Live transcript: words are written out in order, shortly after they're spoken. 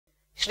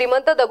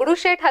श्रीमंत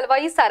दगडूशेठ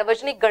हलवाई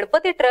सार्वजनिक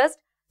गणपती ट्रस्ट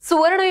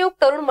सुवर्णयुग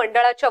तरुण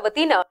मंडळाच्या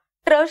वतीनं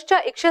ट्रस्टच्या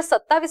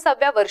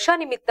 127व्या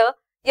वर्षानिमित्त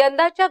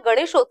यंदाच्या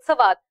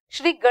गणेशोत्सवात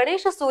श्री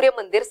गणेश सूर्य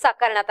मंदिर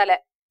साकारण्यात आलंय।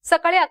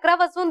 सकाळी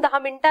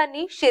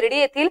 11:10 शिर्डी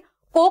येथील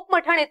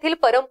कोकमठाण येथील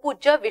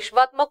परमपूज्य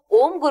विश्वात्मक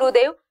ओम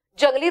गुरुदेव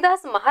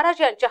जंगलीदास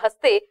महाराज यांच्या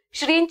हस्ते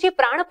श्रींची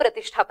प्राण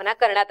प्रतिष्ठापना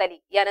करण्यात आली।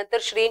 यानंतर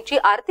श्रींची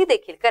आरती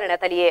देखील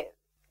करण्यात आली आहे।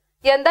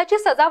 यंदाची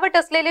सजावट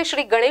असलेले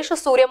श्री गणेश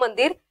सूर्य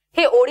मंदिर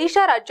हे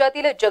ओडिशा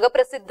राज्यातील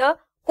जगप्रसिद्ध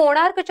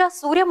कोणार्कच्या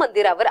सूर्य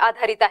मंदिरावर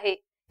आधारित आहे।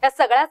 या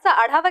सगळ्याचा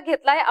आढावा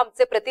घेतलाय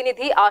आमचे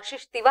प्रतिनिधी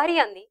आशिष तिवारी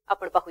यांनी।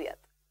 आपण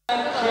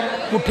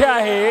पाहूयात। कुठे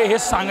आहे हे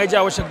सांगायची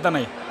आवश्यकता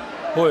नाही।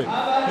 होय,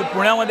 मी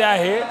पुण्यामध्ये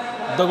आहे।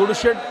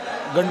 दगडूशेठ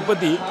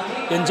गणपती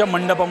यांच्या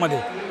मंडपामध्ये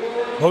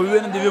भव्य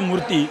दिव्य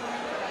मूर्ती,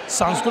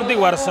 सांस्कृतिक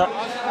वारसा,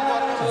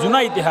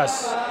 जुना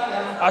इतिहास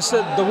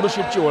असं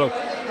दगडूशेठची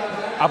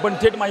ओळख आपण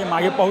थेट माझ्या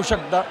मागे पाहू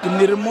शकता की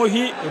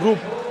निर्मोही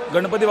रूप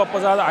गणपती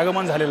बाप्पाचं आज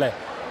आगमन झालेलं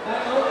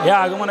आहे। या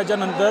आगमनाच्या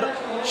नंतर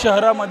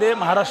शहरामध्ये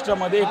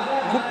महाराष्ट्रामध्ये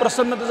खूप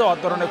प्रसन्नतेचं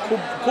वातावरण आहे।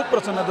 खूप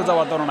प्रसन्नतेचं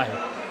वातावरण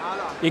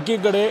आहे।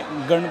 एकीकडे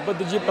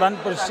गणपतीची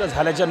प्राणप्रतिष्ठा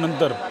झाल्याच्या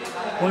नंतर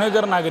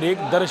पुणेकर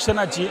नागरिक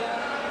दर्शनाची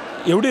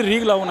एवढी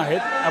रीग लावून आहेत।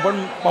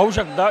 आपण पाहू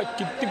शकता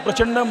किती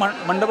प्रचंड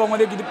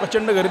मंडपामध्ये किती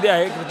प्रचंड गर्दी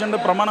आहे। प्रचंड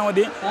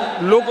प्रमाणामध्ये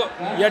लोक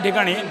या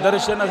ठिकाणी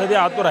दर्शनासाठी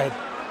आतुर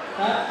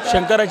आहेत।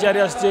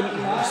 शंकराचार्य असतील,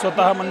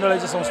 स्वतः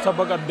मंडळाचे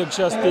संस्थापक अध्यक्ष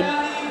असतील,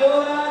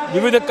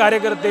 विविध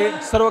कार्यकर्ते,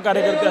 सर्व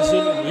कार्यकर्ते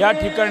असतील, या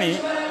ठिकाणी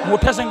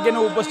मोठ्या संख्येने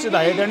उपस्थित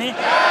आहेत आणि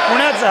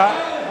पुण्याचा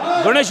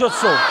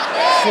गणेशोत्सव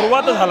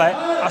सुरुवात झाला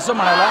आहे असं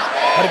म्हणायला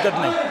हरकत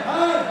नाही।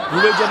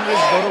 व्हिडिओ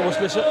जर्नलिस्ट गौरव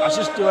भोसलेसह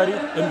आशिष तिवारी,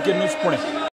 MK न्यूज, पुणे।